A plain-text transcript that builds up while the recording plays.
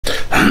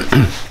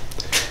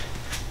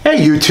Hey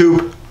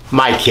YouTube,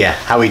 Mike here.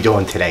 How are we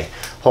doing today?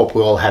 Hope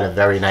we all had a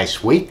very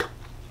nice week.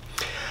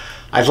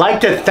 I'd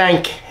like to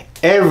thank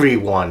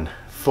everyone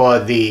for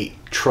the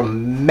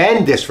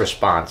tremendous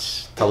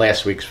response to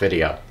last week's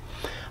video.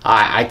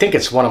 I think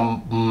it's one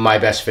of my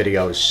best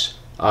videos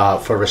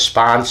for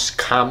response,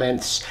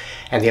 comments,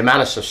 and the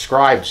amount of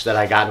subscribes that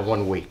I got in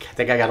 1 week. I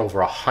think I got over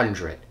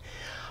 100.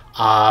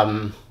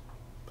 I'm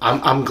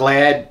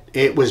glad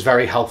it was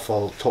very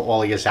helpful to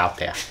all of you out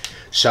there.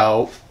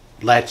 So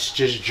let's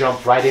just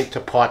jump right into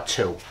part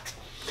 2.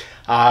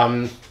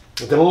 The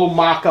little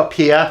mock-up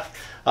here,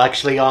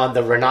 actually on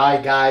the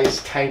Renai Guys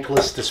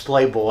tankless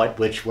display board,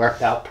 which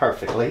worked out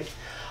perfectly.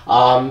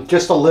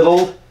 Just a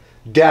little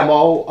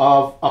demo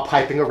of a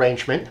piping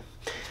arrangement.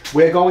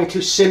 We're going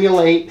to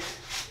simulate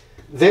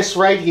this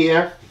right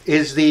here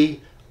is the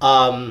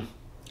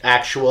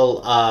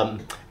actual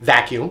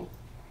vacuum.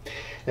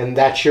 And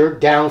that's your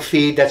down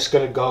feed that's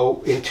going to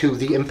go into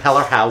the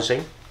impeller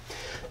housing.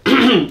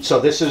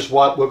 So this is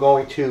what we're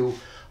going to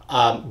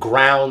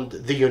ground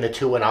the unit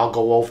to, and I'll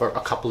go over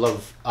a couple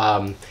of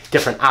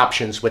different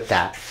options with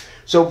that.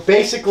 So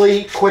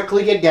basically,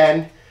 quickly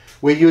again,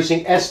 we're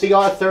using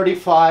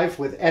SDR35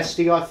 with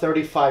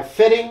SDR35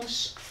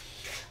 fittings.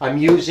 I'm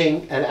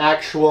using an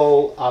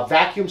actual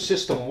vacuum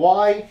system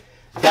Y,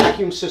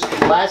 vacuum system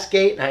glass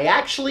gate, and I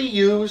actually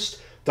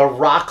used the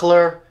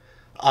Rockler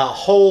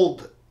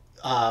hold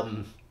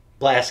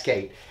blast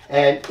gate,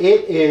 and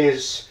it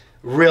is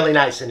really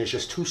nice, and there's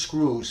just 2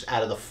 screws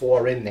out of the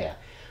 4 in there.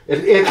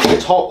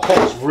 It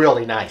holds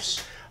really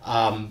nice.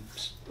 I'm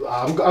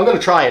going to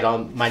try it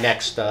on my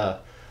next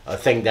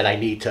thing that I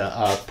need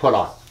to put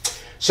on.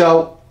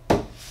 So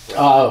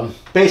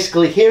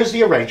basically, here's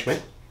the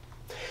arrangement.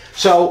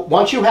 So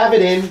once you have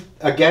it in,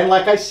 again,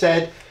 like I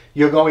said,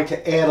 you're going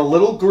to add a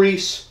little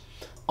grease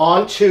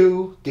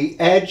onto the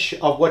edge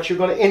of what you're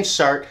going to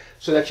insert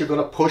so that you're going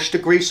to push the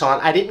grease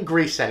on. I didn't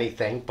grease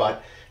anything,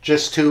 but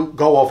just to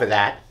go over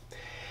that.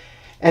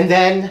 And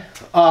then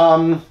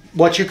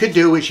what you could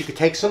do is you could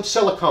take some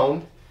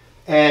silicone,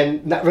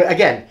 and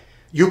again,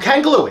 you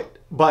can glue it,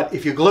 but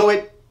if you glue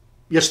it,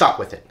 you're stuck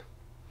with it.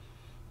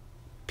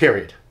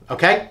 Period.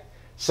 Okay?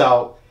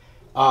 So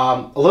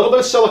a little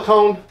bit of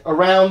silicone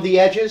around the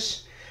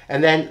edges,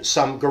 and then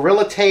some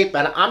Gorilla Tape,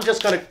 and I'm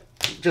just going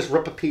to just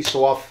rip a piece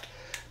off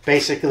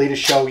basically to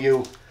show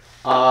you.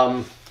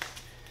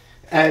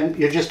 And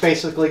you're just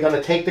basically going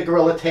to take the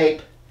Gorilla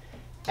Tape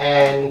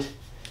and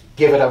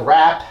give it a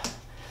wrap.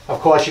 Of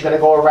course, you're going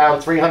to go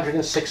around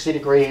 360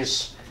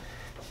 degrees.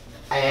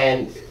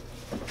 And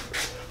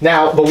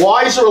now the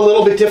Ys are a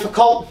little bit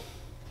difficult.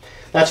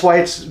 That's why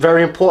it's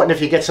very important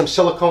if you get some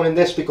silicone in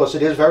this, because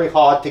it is very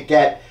hard to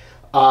get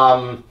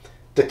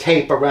the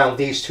tape around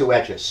these 2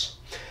 edges.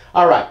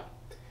 All right.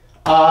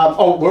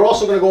 Oh, we're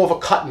also going to go over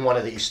cutting one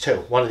of these too,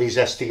 one of these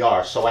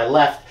SDRs. So I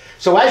left.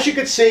 So as you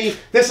can see,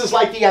 this is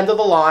like the end of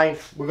the line.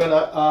 We're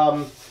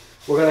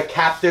gonna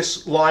cap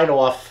this line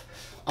off,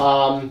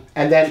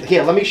 and then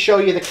here, let me show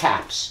you the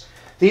caps.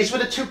 These were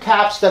the 2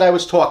 caps that I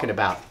was talking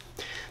about.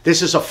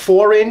 This is a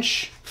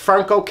 4-inch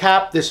Fernco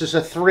cap. This is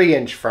a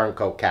 3-inch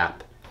Fernco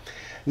cap.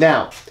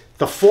 Now,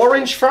 the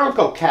 4-inch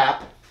Fernco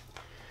cap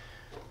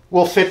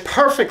will fit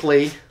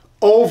perfectly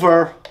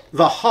over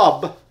the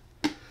hub.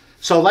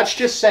 So let's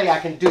just say I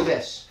can do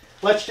this.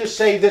 Let's just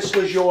say this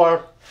was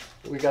your,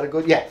 we got a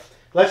good, yeah.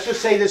 Let's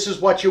just say this is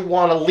what you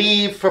want to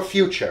leave for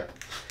future.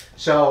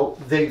 So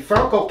the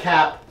Fernco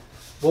cap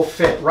will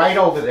fit right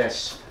over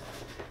this.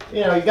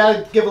 You know, you got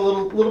to give a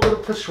little bit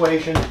of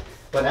persuasion,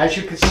 but as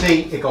you can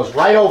see, it goes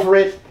right over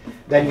it.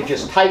 Then you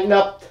just tighten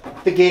up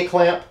the gear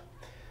clamp.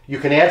 You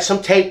can add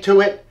some tape to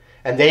it,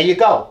 and there you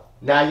go.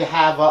 Now you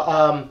have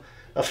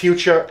a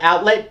future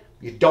outlet.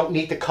 You don't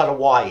need to cut a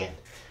Y in.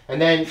 And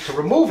then to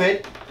remove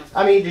it,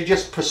 I mean, you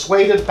just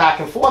persuade it back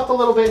and forth a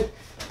little bit,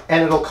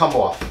 and it'll come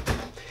off.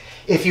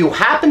 If you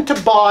happen to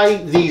buy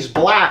these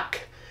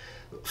black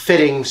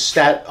fittings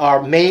that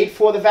are made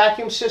for the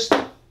vacuum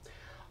system,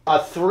 a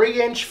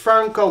 3-inch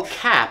Fernco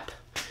cap.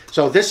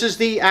 So this is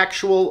the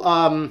actual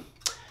hub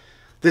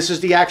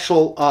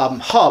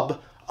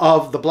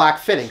of the black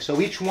fitting.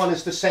 So each one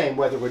is the same,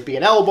 whether it would be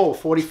an elbow, a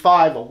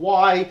 45, a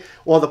Y,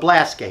 or the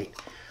blast gate.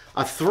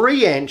 A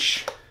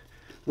 3-inch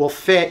will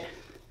fit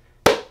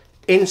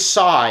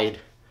inside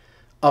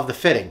of the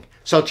fitting.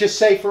 So just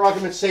say, for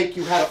argument's sake,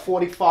 you had a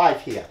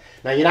 45 here.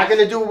 Now, you're not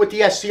going to do it with the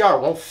SDR.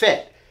 It won't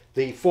fit.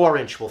 The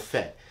 4-inch will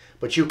fit.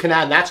 But you can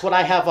add, and that's what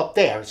I have up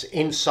there. It's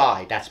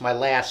inside. That's my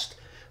last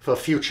for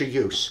future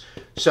use.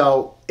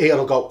 So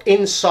it'll go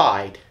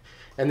inside.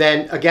 And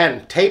then,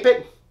 again, tape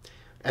it.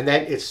 And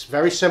then it's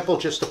very simple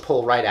just to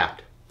pull right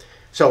out.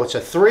 So it's a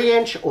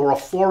 3-inch or a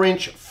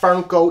 4-inch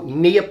Fernco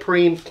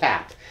neoprene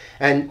cap.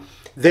 And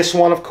this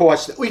one, of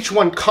course, each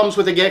one comes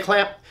with a gear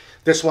clamp.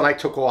 This one I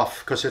took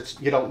off because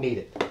you don't need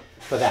it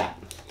for that.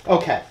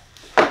 Okay.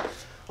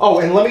 Oh,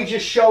 and let me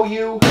just show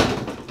you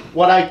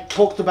what I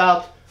talked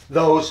about,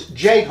 those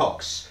J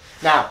hooks.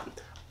 Now,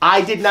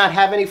 I did not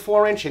have any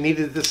 4-inch and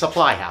neither did the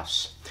supply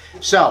house.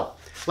 So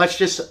let's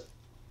just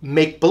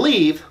make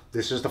believe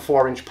this is the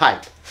 4-inch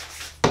pipe,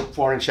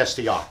 4-inch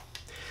SDR.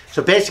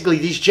 So basically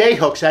these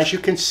J-hooks, as you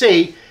can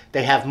see,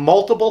 they have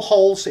multiple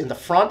holes in the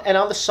front and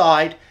on the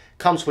side,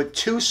 comes with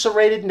 2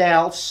 serrated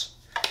nails,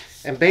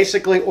 and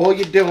basically all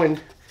you're doing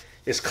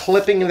is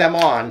clipping them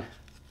on.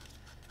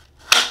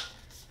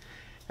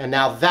 And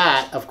now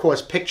that, of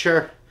course,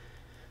 picture,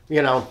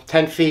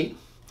 10 feet.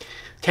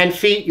 10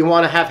 feet, you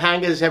want to have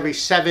hangers every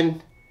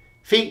 7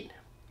 feet.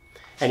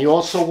 And you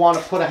also want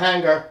to put a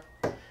hanger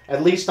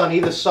at least on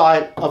either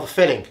side of a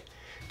fitting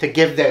to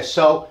give this.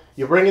 So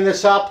you're bringing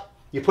this up,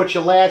 you put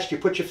your last, you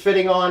put your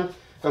fitting on.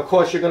 Of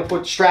course, you're going to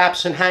put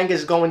straps and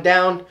hangers going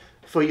down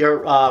for your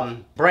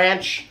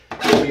branch,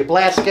 for your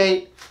blast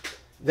gate.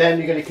 Then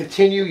you're going to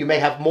continue. You may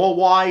have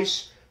more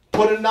Ys.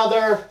 Put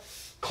another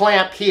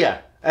clamp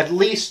here, at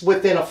least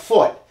within a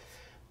foot.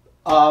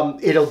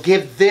 It'll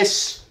give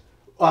this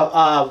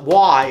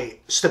Y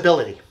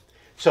stability.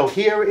 So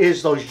here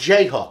is those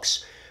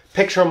J-hooks.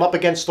 Picture them up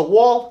against the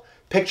wall.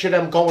 Picture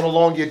them going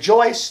along your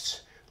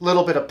joists. A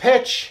little bit of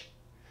pitch.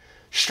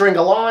 String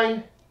a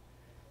line.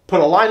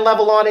 Put a line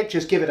level on it.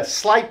 Just give it a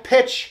slight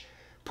pitch.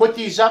 Put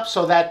these up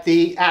so that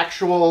the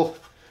actual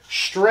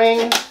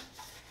string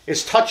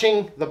is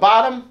touching the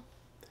bottom.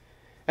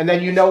 And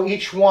then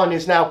each one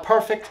is now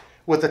perfect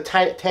with a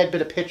tad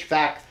bit of pitch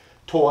back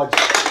towards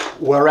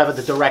wherever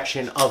the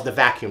direction of the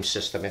vacuum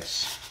system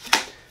is.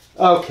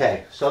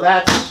 Okay, so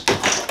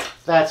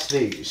that's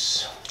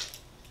these.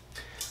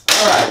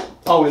 All right.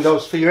 Oh, and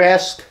those for your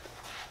ask.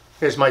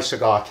 Here's my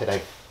cigar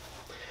today.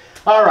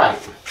 All right.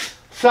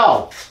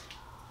 So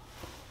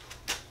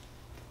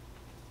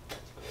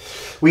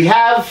we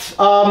have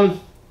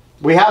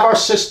our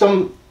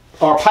system,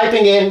 our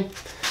piping in.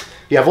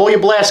 You have all your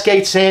blast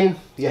gates in.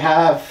 You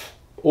have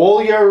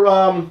all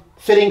your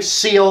fittings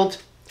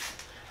sealed.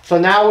 So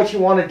now what you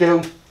want to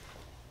do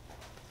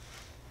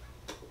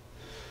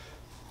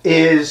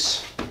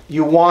is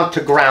you want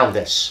to ground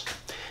this.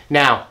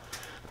 Now,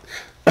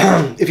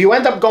 if you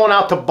end up going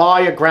out to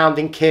buy a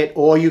grounding kit,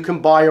 or you can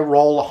buy a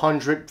roll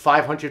 100,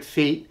 500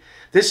 feet,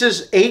 this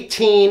is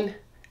 18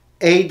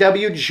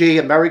 AWG,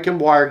 American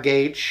wire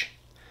gauge.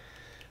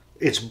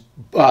 It's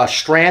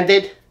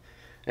stranded,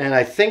 and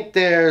I think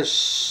there's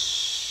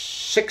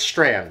 6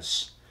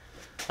 strands.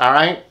 All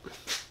right?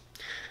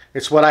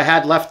 It's what I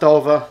had left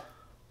over.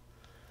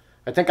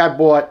 I think I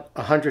bought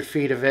 100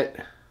 feet of it,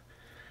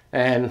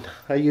 and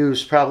I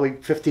used probably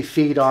 50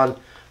 feet on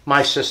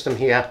my system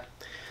here.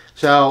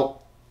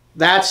 So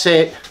that's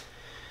it.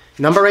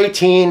 Number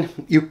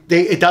 18,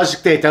 they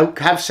don't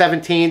have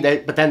 17,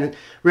 but then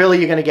really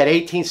you're going to get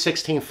 18,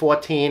 16,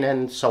 14,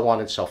 and so on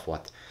and so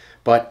forth.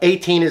 But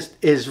 18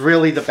 is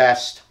really the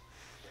best.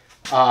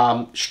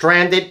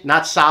 Stranded,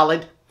 not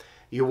solid.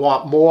 You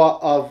want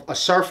more of a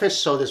surface,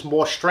 so there's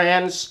more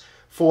strands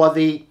for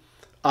the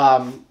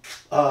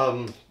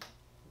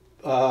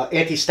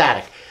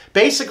anti-static.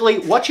 Basically,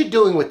 what you're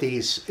doing with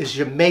these is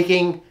you're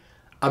making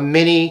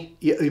mini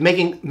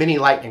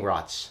lightning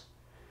rods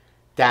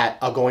that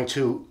are going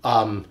to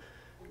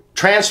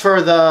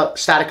transfer the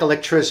static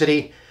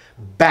electricity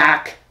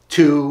back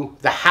to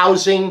the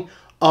housing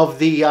of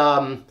the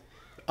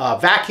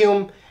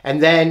vacuum,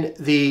 and then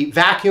the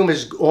vacuum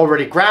is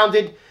already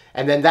grounded,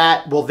 and then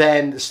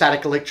the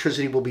static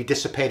electricity will be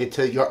dissipated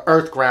to your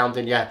earth ground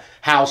in your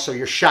house or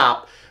your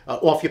shop.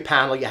 Off your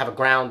panel, you have a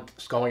ground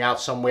going out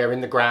somewhere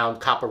in the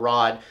ground, copper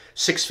rod,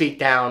 6 feet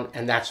down,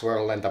 and that's where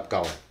it'll end up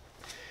going.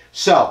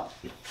 So,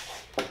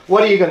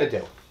 what are you going to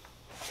do?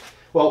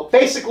 Well,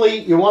 basically,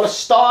 you want to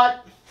start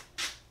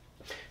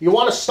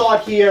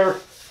here.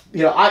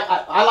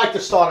 I like to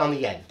start on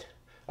the end.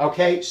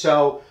 Okay,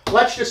 so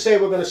let's just say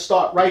we're going to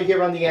start right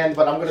here on the end,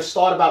 but I'm going to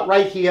start about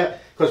right here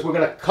because we're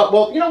going to cut.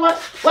 Well, you know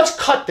what? Let's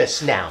cut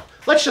this now.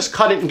 Let's just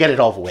cut it and get it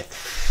over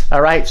with.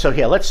 All right, so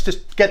here, let's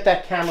just get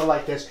that camera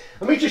like this.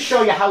 Let me just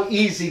show you how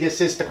easy this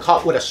is to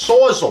cut with a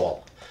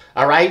Sawzall.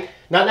 All right,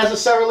 not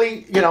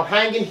necessarily,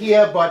 hanging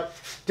here, but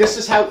this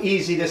is how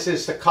easy this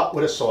is to cut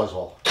with a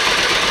Sawzall.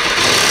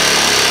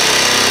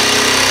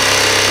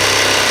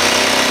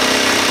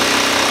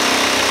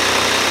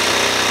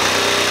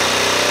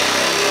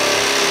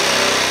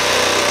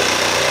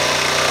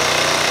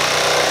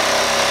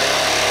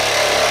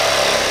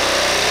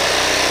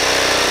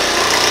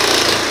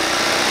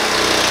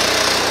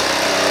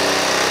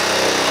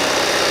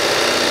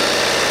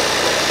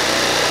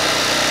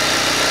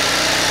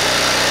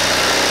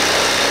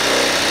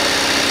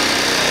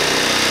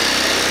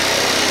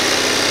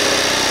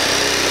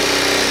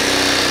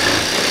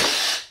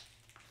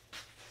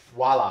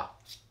 Voila.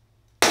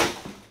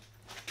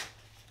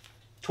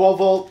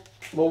 12-volt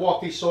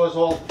Milwaukee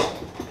Sawzall.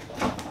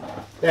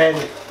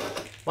 Then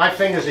my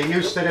fingers are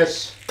used to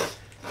this.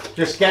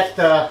 Just get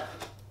the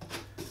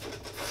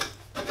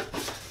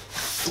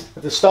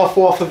stuff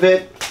off of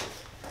it.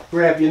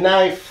 Grab your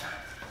knife.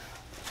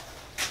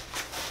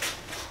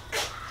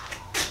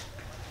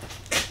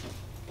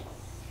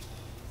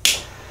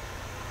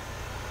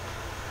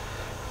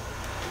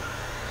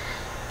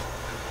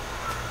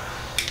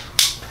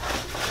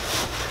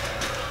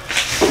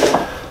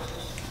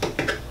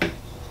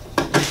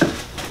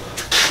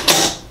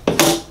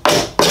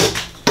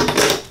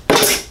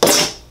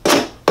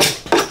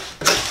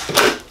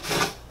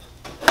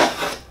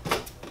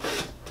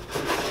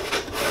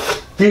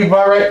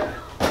 deburr it.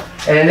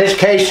 And in this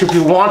case, if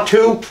you want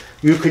to,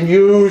 you can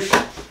use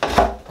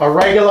a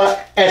regular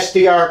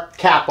SDR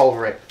cap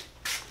over it.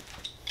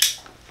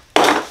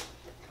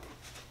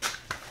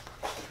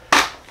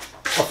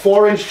 A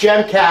 4-inch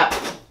gem cap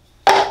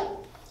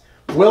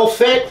will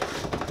fit,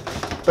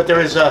 but there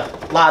is a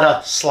lot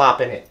of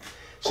slop in it.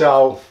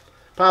 So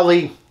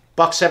probably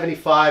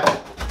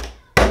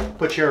 $1.75.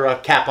 Put your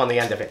cap on the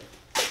end of it.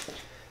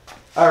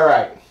 All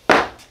right.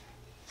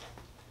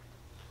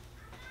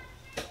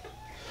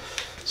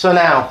 So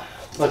now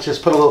let's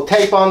just put a little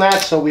tape on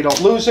that so we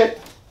don't lose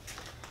it.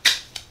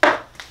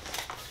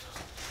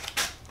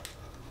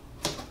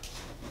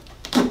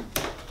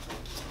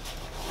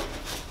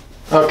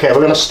 Okay, we're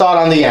going to start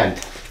on the end.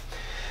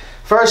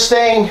 First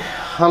thing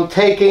I'm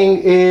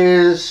taking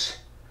is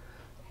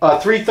a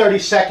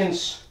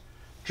 3/32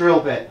 drill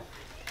bit.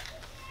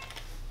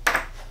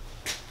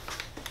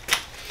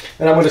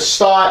 And I'm going to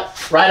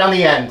start right on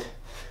the end.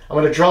 I'm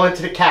going to drill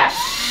into the cap.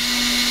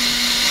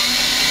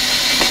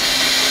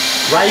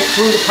 Right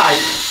through the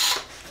pipe.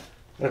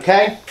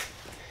 Okay?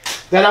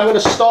 Then I'm going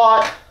to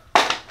start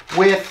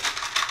with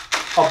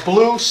a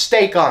blue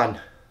stake-on.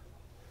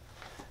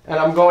 And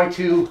I'm going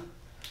to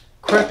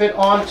crimp it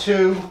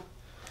onto.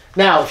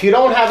 Now, if you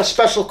don't have a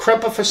special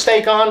crimper for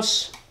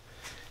stake-ons,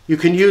 you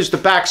can use the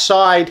back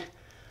side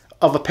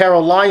of a pair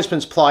of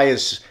linesman's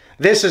pliers.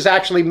 This is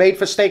actually made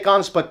for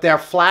stake-ons, but they're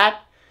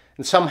flat,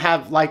 and some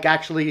have like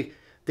actually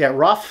they're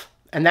rough,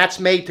 and that's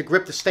made to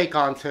grip the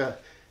stake-on to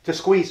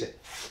squeeze it.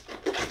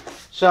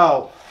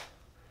 So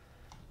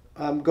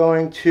I'm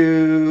going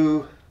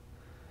to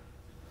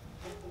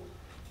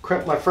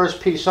crimp my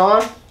first piece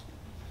on.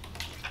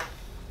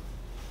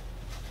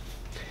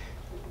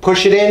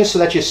 Push it in so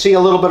that you see a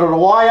little bit of the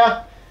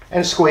wire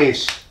and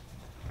squeeze.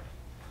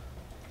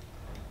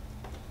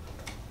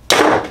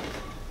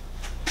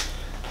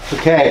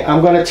 Okay,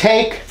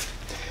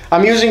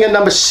 I'm using a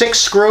number 6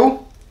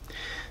 screw.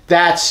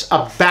 That's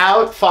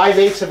about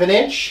 5/8 of an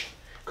inch,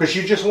 because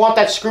you just want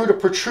that screw to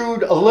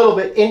protrude a little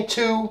bit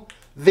into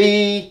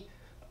the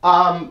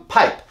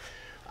pipe.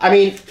 I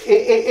mean,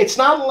 it's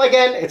not,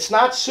 again, it's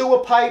not sewer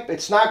pipe.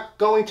 It's not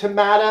going to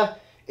matter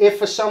if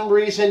for some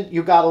reason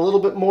you got a little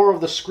bit more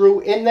of the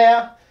screw in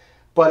there,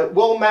 but it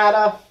will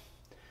matter.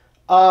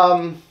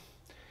 And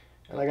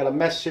I got a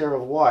mess here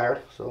of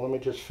wire, so let me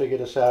just figure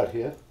this out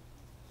here.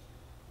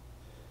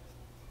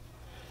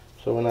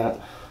 So we're not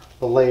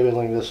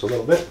belaboring this a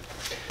little bit.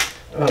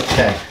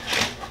 Okay,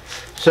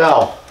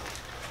 so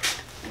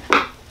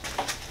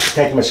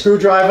take my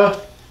screwdriver.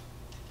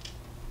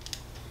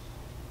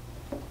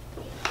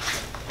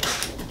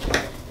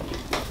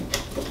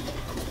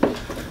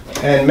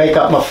 And make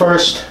up my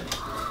first,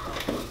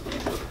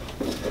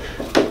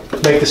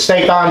 make the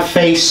stake-on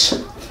face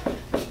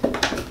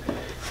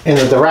in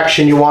the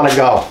direction you want to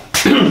go.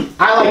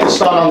 I like to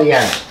start on the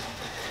end.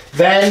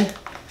 Then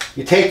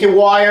you take your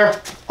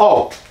wire.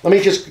 Oh, let me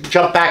just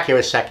jump back here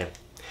a second.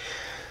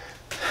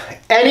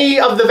 Any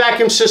of the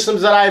vacuum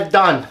systems that I've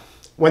done,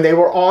 when they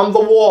were on the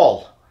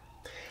wall,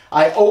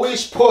 I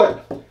always put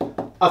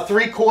a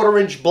 3/4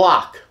 inch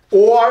block,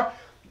 or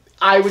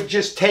I would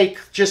just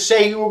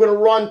say you were going to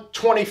run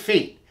 20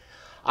 feet.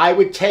 I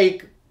would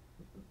take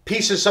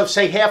pieces of,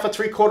 say, half a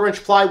 3/4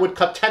 inch plywood,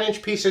 cut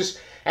 10-inch pieces,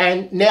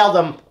 and nail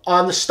them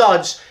on the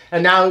studs.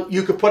 And now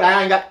you could put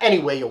iron gun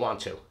anywhere you want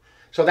to.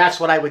 So that's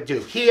what I would do.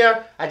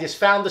 Here, I just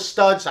found the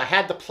studs. I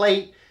had the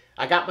plate.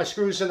 I got my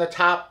screws in the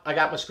top. I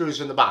got my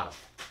screws in the bottom.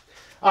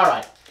 All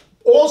right.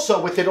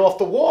 Also, with it off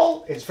the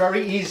wall, it's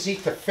very easy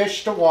to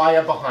fish the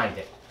wire behind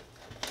it.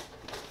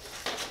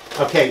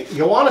 Okay,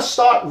 you want to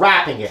start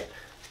wrapping it.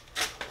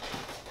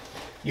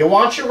 You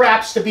want your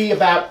wraps to be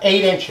about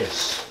 8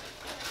 inches.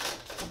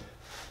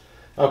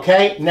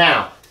 Okay,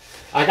 now,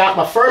 I got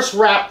my first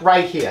wrap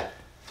right here.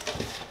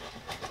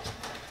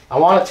 I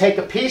want to take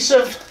a piece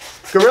of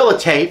Gorilla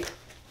Tape.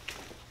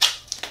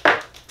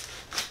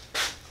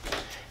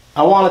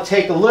 I want to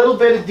take a little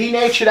bit of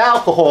denatured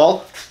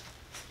alcohol.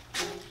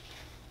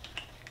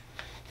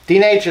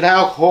 Denatured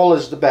alcohol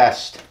is the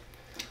best.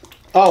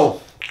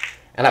 Oh,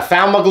 and I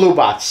found my glue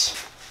bots.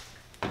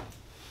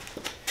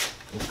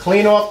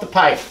 Clean off the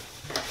pipe.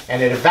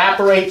 And it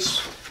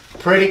evaporates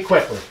pretty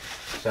quickly.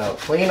 So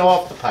clean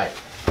off the pipe.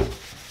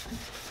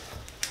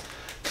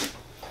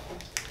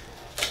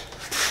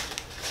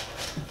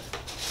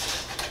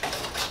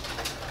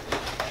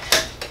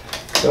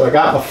 So I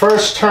got my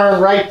first turn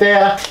right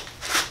there.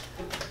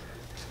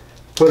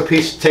 Put a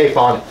piece of tape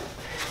on it.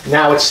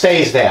 Now it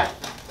stays there.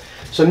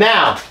 So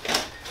now,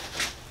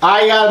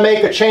 I gotta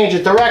make a change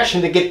of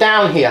direction to get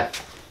down here.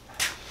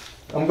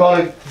 I'm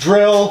gonna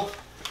drill.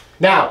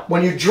 Now,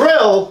 when you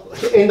drill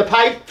in the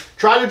pipe,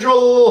 try to drill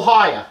a little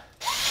higher.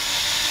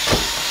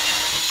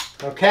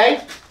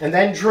 Okay? And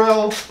then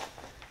drill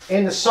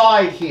in the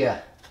side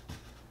here.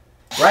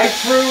 Right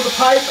through the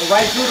pipe and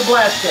right through the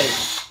blast gate.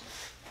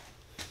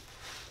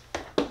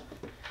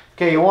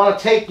 Okay, you want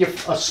to take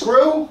a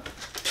screw.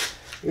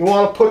 You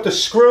want to put the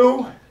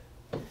screw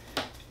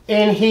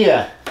in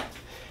here.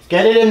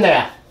 Get it in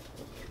there.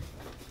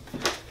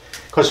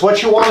 Because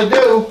what you want to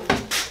do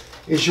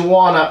is you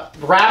want to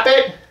wrap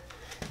it,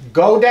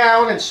 go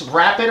down and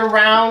wrap it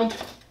around.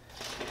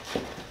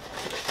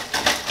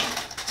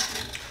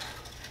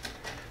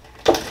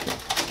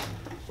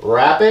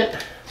 Wrap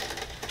it.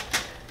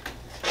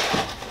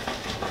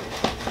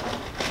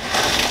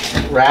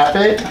 Wrap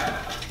it.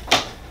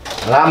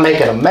 And I'm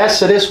making a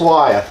mess of this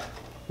wire.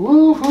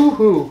 Woo hoo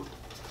hoo.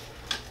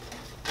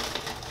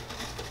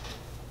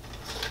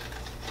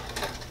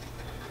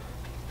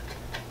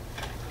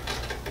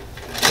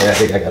 Yeah, I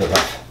think I got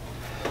enough.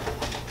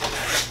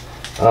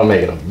 I'm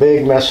making a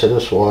big mess of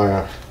this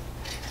wire.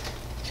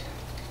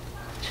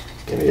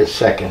 Give me a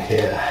second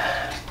here.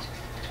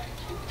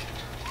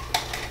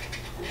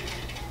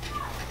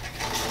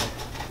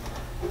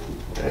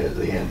 There's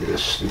the end of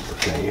this stupid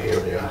thing. Here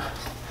we are.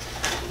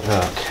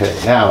 Okay,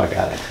 now I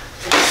got it.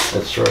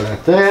 Let's throw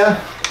that there.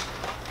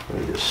 Let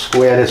me just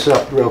square this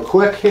up real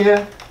quick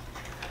here.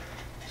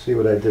 See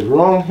what I did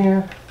wrong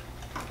here.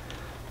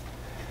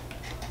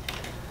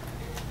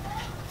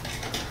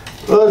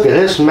 Look at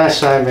this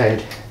mess I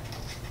made.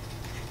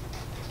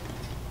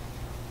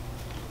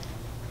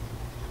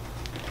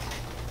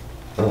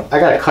 I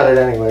gotta cut it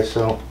anyway,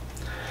 so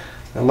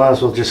I might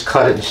as well just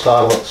cut it and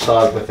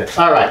start with it.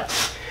 All right,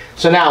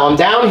 so now I'm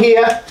down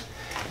here.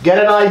 Get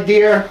an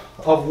idea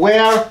of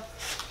where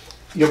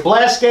your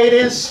blast gate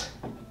is.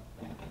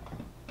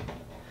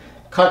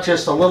 Cut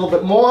just a little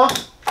bit more.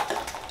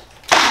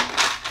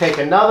 Take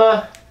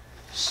another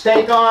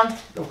stake on.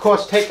 Of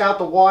course, take out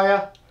the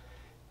wire.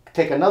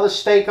 Take another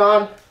stake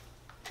on.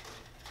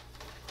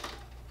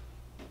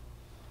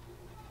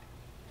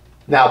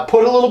 Now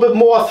put a little bit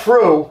more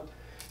through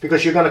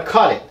because you're going to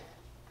cut it.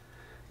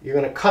 You're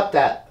going to cut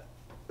that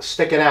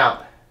sticking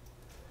out.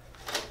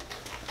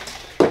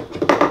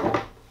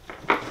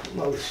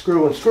 Another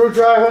screw and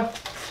screwdriver.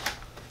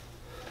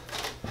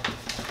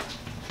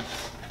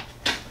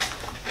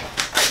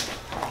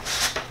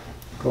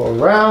 Go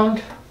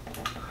around.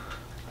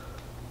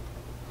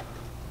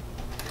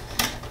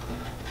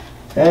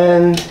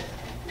 And,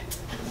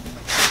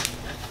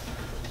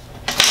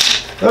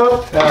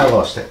 oh, I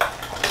lost it.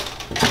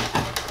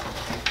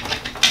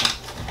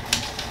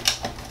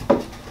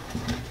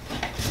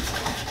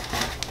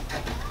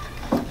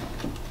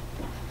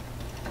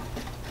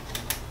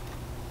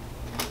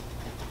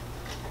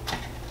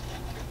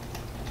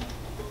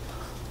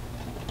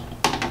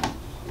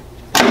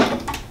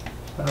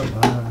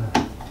 Come on.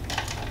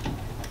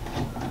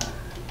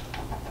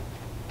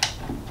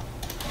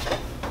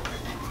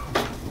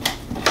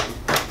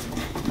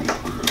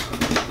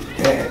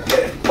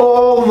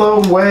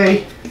 All the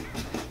way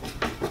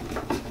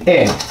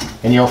in,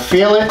 and you'll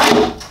feel it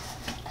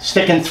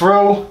sticking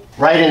through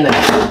right in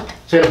there.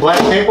 See, the black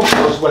table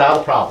goes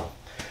without a problem.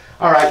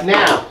 All right,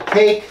 now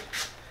take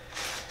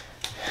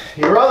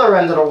your other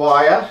end of the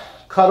wire,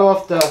 cut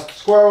off the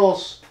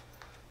squirrel's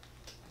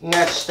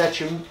nest that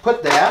you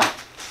put there,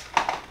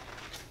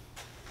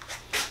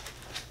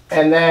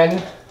 and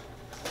then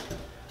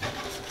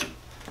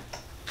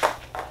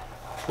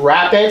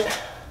wrap it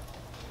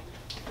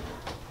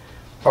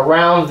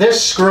around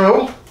this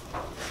screw.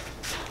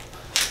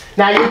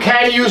 Now you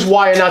can use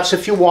wire nuts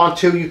if you want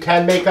to. You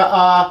can make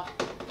a,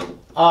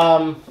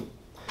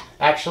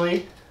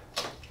 actually,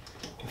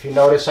 if you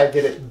notice I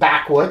did it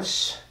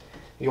backwards.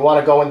 You want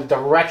to go in the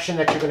direction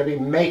that you're going to be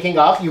making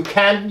up. You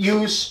can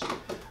use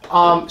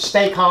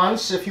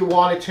stake-ons if you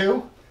wanted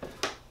to.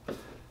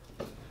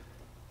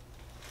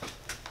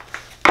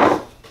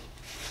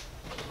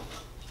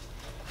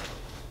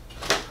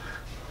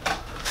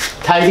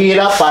 Tidy it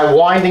up by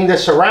winding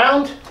this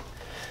around,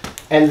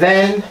 and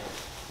then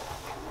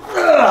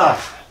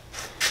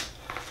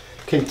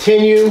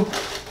continue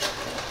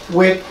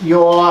with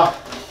your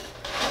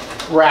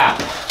wrap.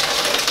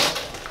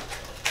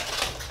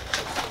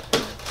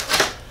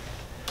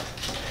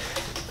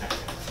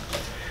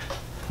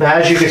 Now,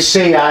 as you can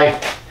see, I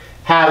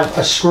have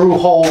a screw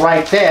hole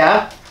right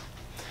there.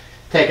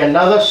 Take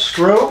another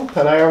screw,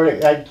 and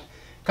I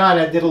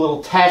kind of did a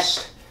little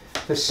test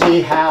to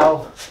see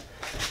how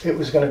it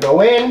was going to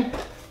go in.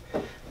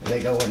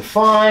 They go in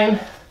fine.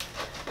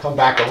 Come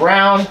back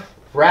around,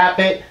 wrap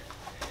it,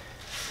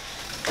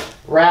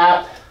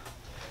 wrap,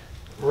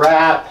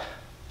 wrap,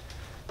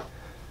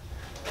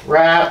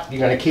 wrap.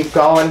 You're going to keep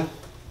going.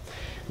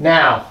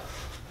 Now,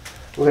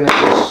 we're going to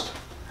just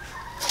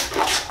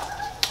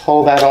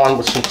hold that on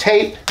with some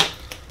tape.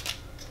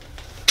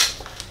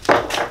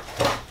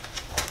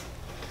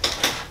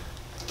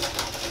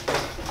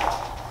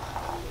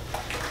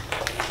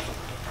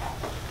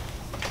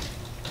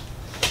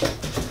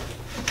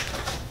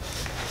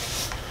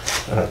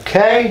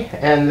 Okay,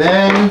 and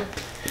then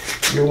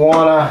you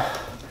want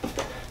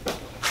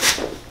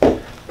to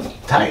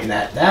tighten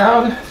that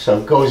down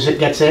so it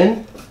gets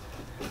in.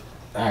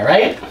 All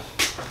right.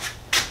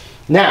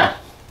 Now,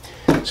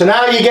 so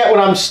now you get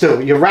what I'm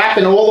doing. You're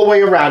wrapping all the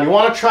way around. You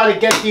want to try to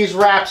get these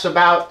wraps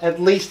about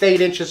at least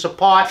 8 inches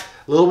apart,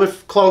 a little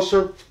bit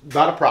closer,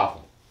 not a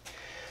problem.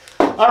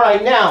 All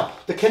right, now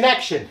the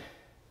connection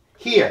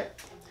here.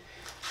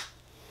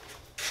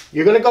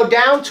 You're going to go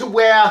down to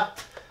where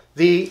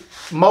the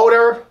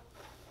motor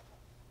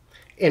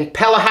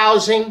impeller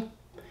housing,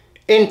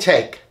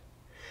 intake.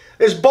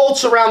 There's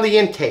bolts around the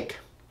intake.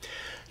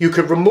 You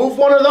could remove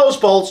one of those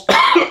bolts,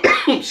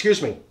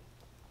 excuse me,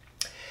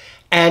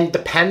 and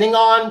depending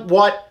on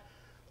what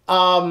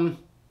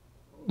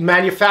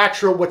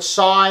manufacturer, what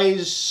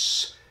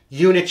size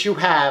unit you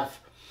have,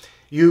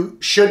 you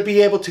should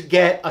be able to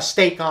get a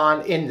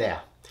stake-on in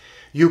there.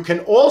 You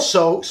can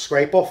also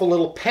scrape off a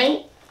little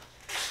paint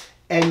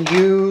and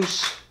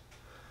use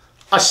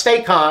a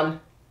stake-on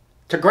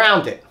to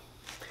ground it.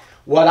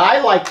 What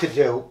I like to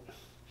do,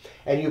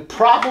 and you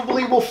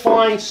probably will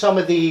find some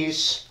of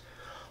these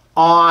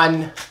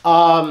on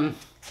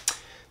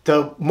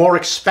the more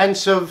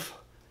expensive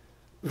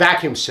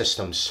vacuum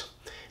systems.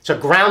 It's a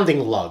grounding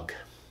lug.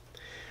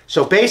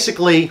 So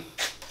basically,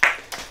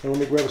 let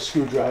me grab a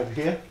screwdriver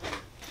here.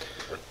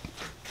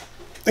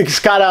 It's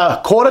got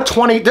a 1/4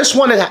 20. This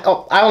one,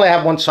 I only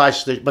have one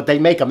size, but they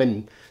make them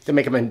in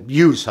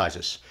used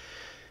sizes.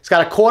 It's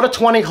got a 1/4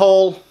 20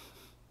 hole.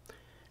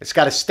 It's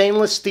got a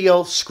stainless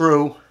steel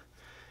screw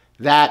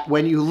that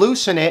when you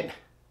loosen it,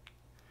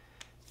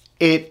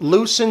 it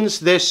loosens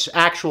this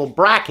actual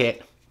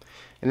bracket,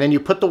 and then you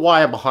put the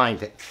wire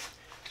behind it.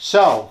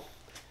 So,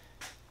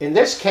 in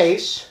this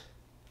case,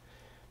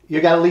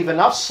 you got to leave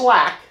enough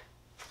slack.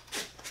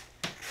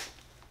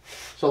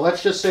 So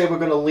let's just say we're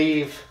going to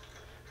leave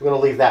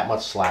that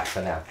much slack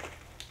for now.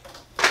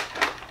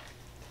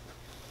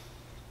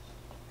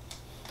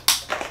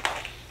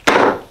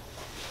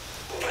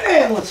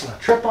 And let's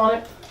not trip on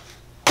it.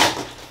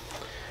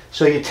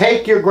 So you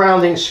take your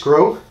grounding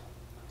screw,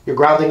 your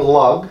grounding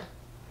lug,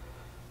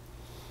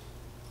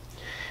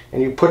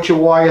 and you put your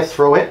wire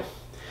through it.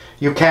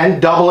 You can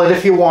double it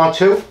if you want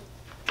to.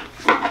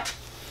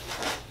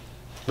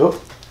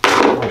 Oop,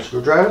 my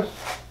screwdriver.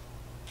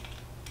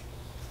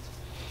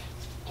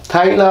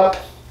 Tighten up.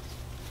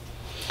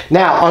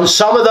 Now, on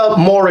some of the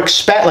more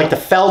expensive, like the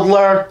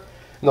Feldler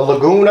and the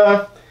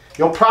Laguna,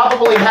 you'll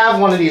probably have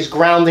one of these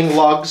grounding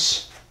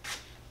lugs.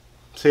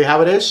 See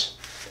how it is?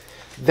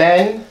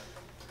 Then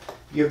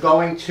you're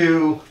going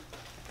to,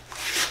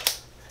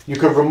 you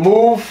could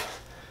remove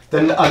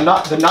the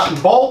nut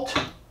and bolt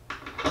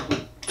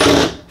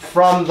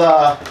from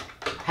the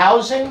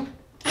housing.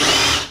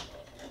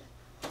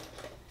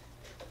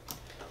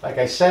 Like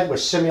I said, we're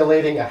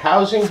simulating a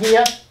housing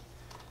here.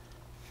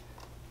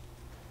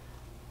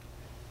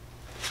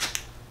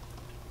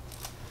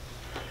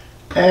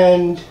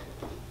 And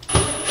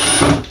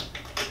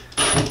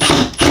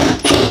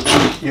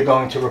you're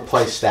going to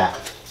replace that.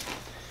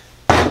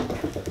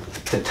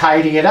 To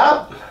tidy it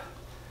up,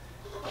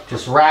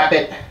 just wrap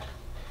it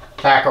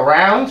back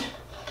around.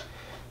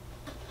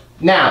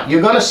 Now,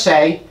 you're going to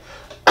say,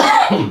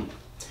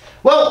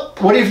 well,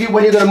 when are you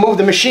going to move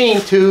the machine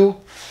to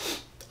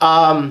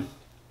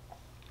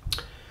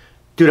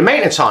do the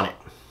maintenance on it?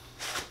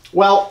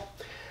 Well,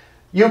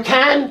 you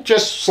can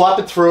just slap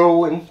it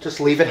through and just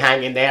leave it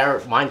hanging there.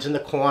 Mine's in the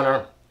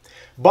corner.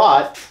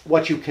 But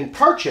what you can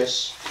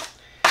purchase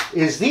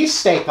is these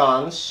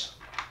stake-ons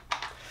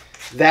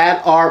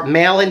that are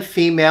male and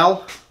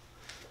female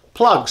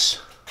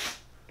plugs.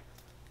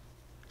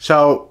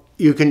 So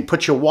you can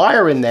put your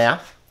wire in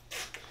there.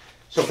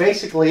 So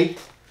basically,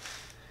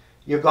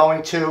 you're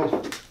going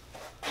to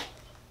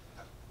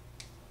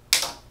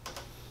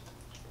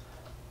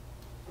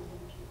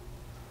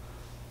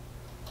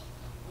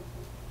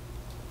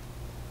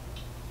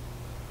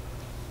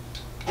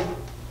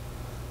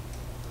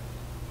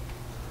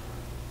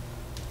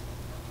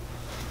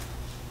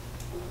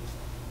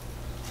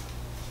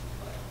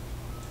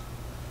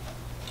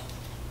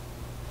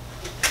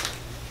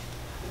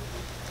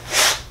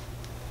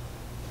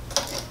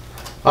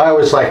I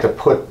always like to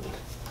put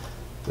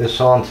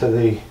this onto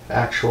the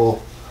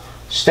actual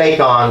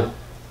stake-on,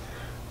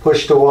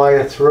 push the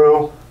wire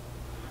through,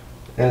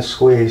 and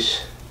squeeze.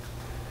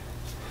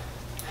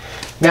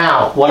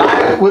 Now, what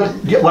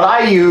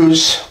I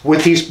use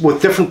with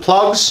different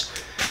plugs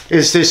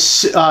is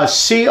this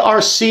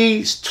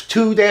CRC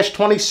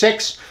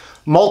 2-26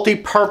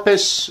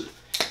 multi-purpose.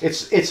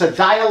 It's a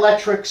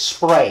dielectric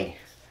spray.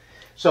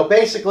 So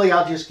basically,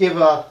 I'll just give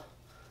a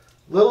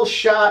little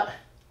shot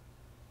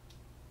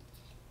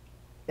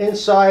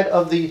inside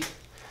of the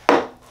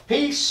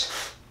piece,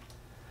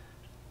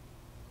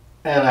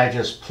 and I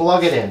just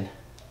plug it in.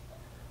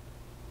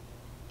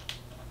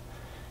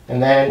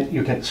 And then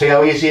you can see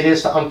how easy it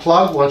is to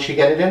unplug once you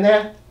get it in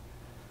there.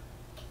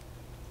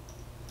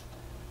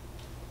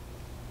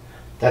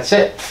 That's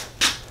it.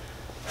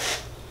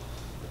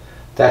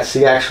 That's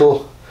the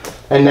actual,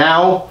 and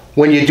now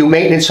when you do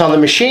maintenance on the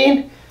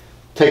machine,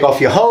 take off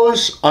your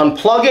hose,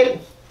 unplug it.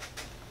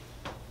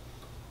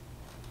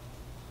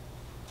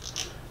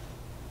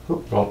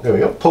 Oh, there we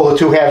go. Pull the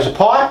two halves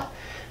apart,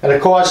 and of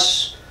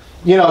course,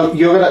 you know,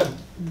 you're gonna,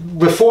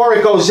 before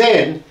it goes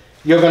in,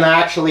 you're gonna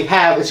actually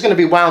have, it's gonna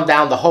be wound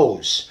down the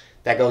hose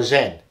that goes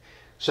in.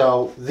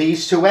 So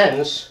these two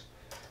ends,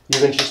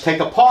 you can just take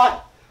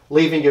apart,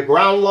 leaving your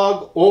ground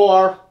lug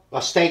or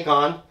a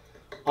stake-on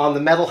the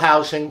metal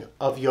housing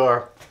of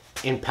your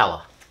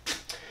impeller.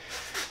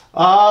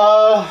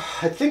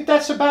 I think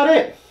that's about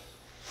it.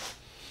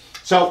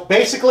 So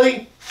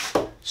basically,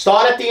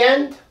 start at the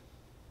end,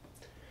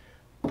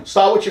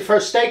 start with your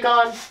first stake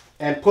on,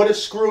 and put a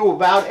screw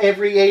about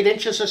every 8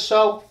 inches or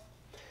so.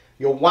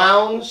 Your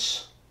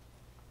wounds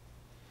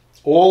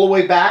all the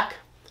way back.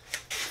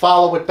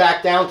 Follow it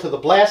back down to the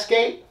blast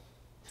gate.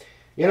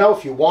 You know,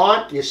 if you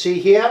want, you see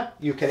here,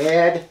 you can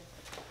add,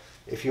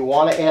 if you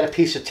want to add a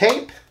piece of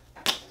tape.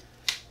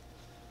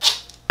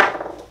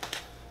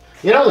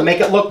 You know, to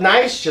make it look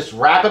nice, just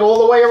wrap it all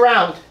the way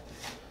around.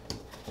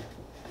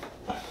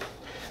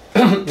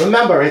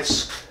 Remember,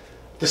 it's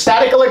the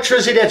static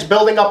electricity that's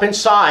building up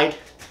inside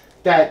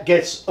that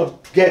gets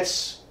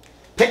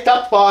picked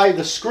up by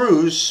the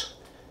screws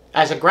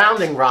as a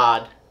grounding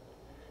rod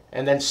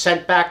and then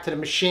sent back to the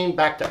machine,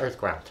 back to earth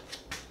ground.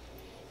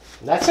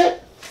 And that's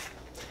it.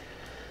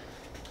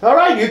 All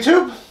right,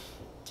 YouTube.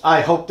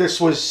 I hope this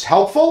was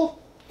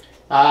helpful.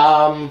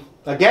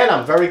 Again,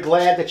 I'm very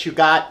glad that you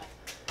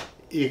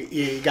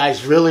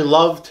guys really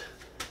loved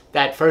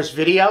that first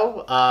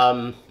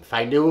video. If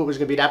I knew it was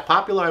going to be that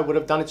popular, I would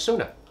have done it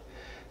sooner.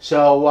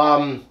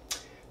 So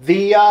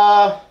the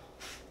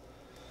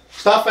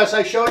stuff, as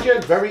I showed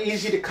you, very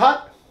easy to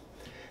cut.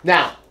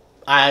 Now,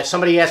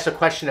 somebody asked a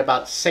question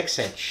about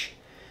 6-inch.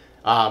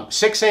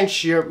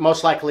 6-inch, you're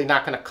most likely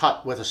not going to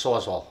cut with a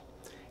Sawzall.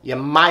 You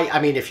might,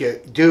 I mean, if you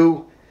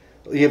do,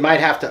 you might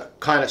have to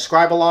kind of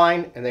scribe a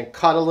line and then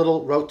cut a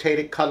little, rotate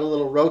it, cut a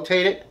little,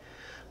 rotate it.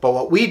 But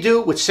what we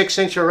do with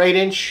 6-inch or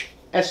 8-inch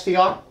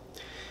STR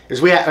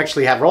is we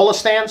actually have roller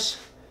stands,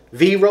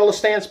 V roller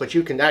stands, but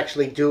you can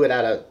actually do it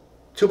out of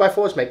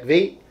 2x4s, make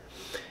V,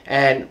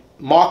 and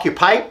mark your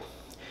pipe.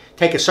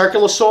 Take a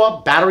circular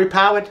saw, battery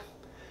powered,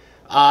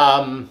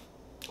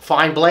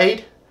 fine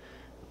blade.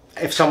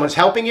 If someone's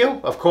helping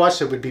you, of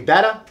course, it would be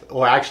better,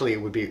 or actually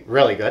it would be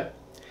really good.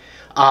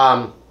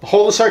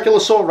 Hold the circular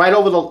saw right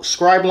over the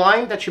scribe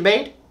line that you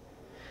made,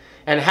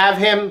 and have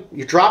him,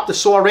 you drop the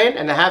saw in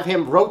and have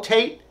him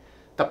rotate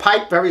the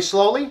pipe very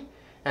slowly,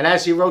 and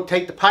as you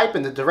rotate the pipe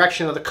in the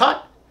direction of the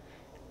cut,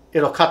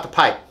 it'll cut the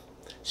pipe.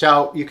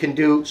 So you can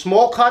do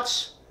small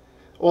cuts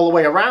all the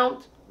way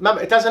around.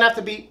 Remember, it doesn't have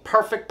to be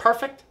perfect,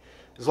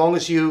 as long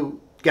as you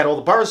get all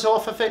the burrs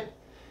off of it,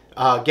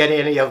 get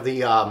any of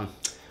the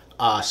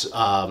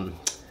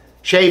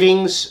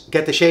shavings,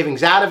 get the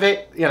shavings out of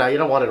it. You know, you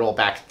don't want it all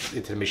back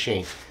into the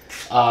machine.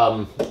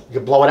 You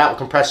blow it out with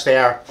compressed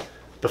air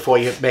before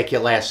you make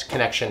your last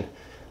connection,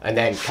 and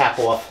then cap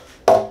off.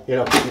 You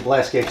know, keep your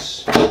blast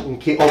gates,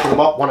 and open them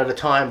up one at a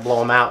time, blow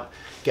them out,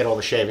 get all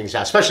the shavings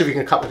out, especially if you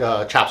can cut with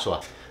a chop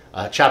saw.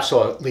 Chop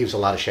saw leaves a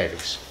lot of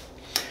shavings.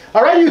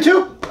 All right,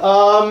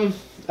 YouTube.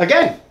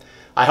 Again,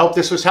 I hope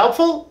this was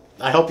helpful.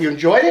 I hope you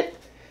enjoyed it.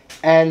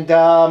 And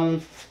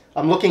I'm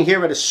looking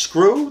here at a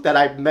screw that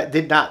I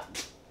did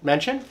not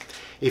mention.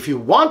 If you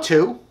want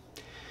to,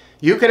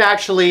 you can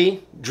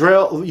actually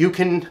drill. You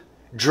can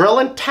drill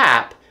and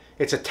tap.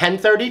 It's a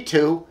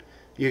 1032.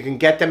 You can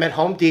get them at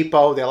Home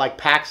Depot. They're like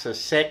packs of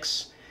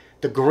 6.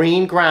 The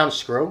green ground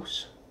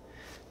screws.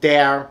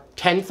 They're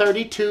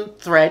 1032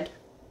 thread.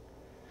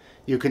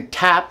 You can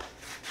tap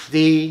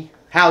the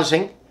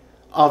housing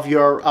of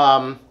your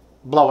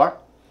blower,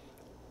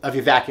 of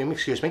your vacuum,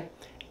 excuse me,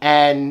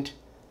 and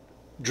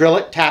drill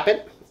it, tap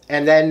it,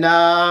 and then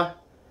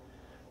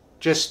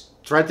just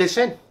thread this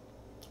in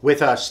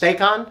with a stake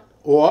on,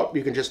 or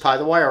you can just tie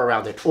the wire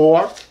around it,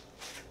 or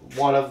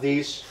one of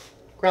these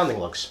grounding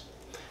lugs,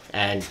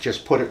 and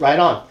just put it right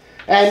on.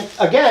 And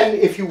again,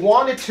 if you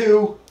wanted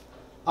to,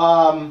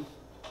 well,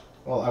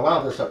 I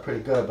wound this up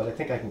pretty good, but I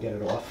think I can get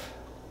it off.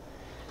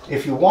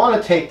 If you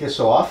want to take this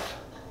off,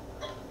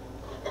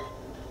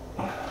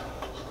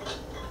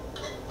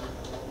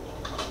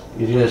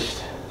 you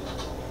just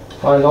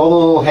find all the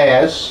little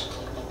hairs.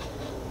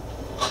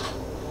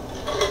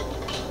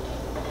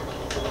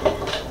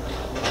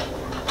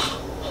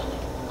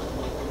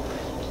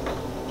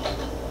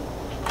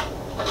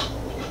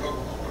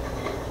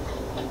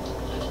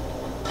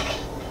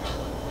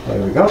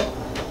 There we go.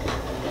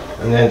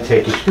 And then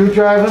take your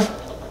screwdriver,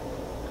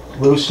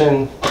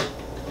 loosen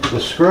the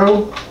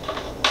screw,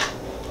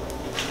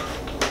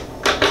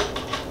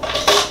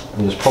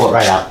 and just pull it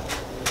right out.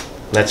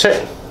 That's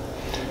it.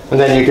 And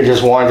then you can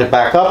just wind it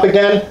back up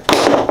again,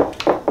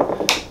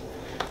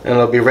 and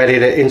it'll be ready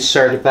to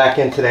insert it back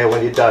into there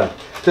when you're done.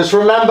 Just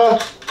remember,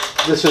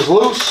 this is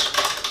loose.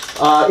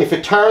 If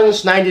it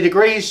turns 90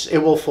 degrees, it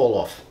will fall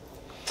off.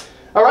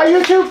 All right,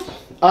 YouTube.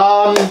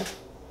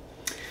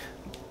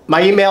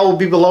 My email will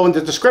be below in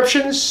the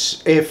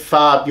descriptions. If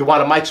you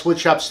want a Mike's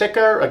Woodshop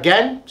sticker,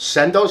 again,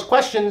 send those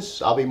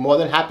questions. I'll be more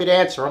than happy to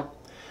answer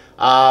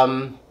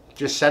them.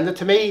 Just send it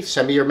to me.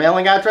 Send me your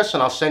mailing address,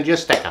 and I'll send you a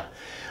sticker.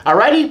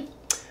 Alrighty.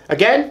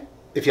 Again,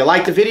 if you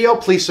like the video,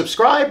 please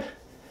subscribe.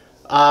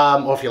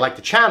 Or if you like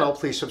the channel,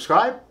 please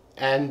subscribe.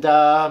 And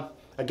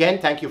again,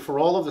 thank you for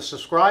all of the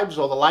subscribes,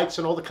 all the likes,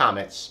 and all the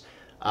comments.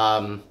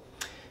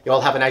 You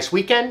all have a nice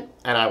weekend,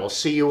 and I will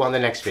see you on the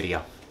next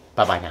video.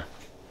 Bye-bye now.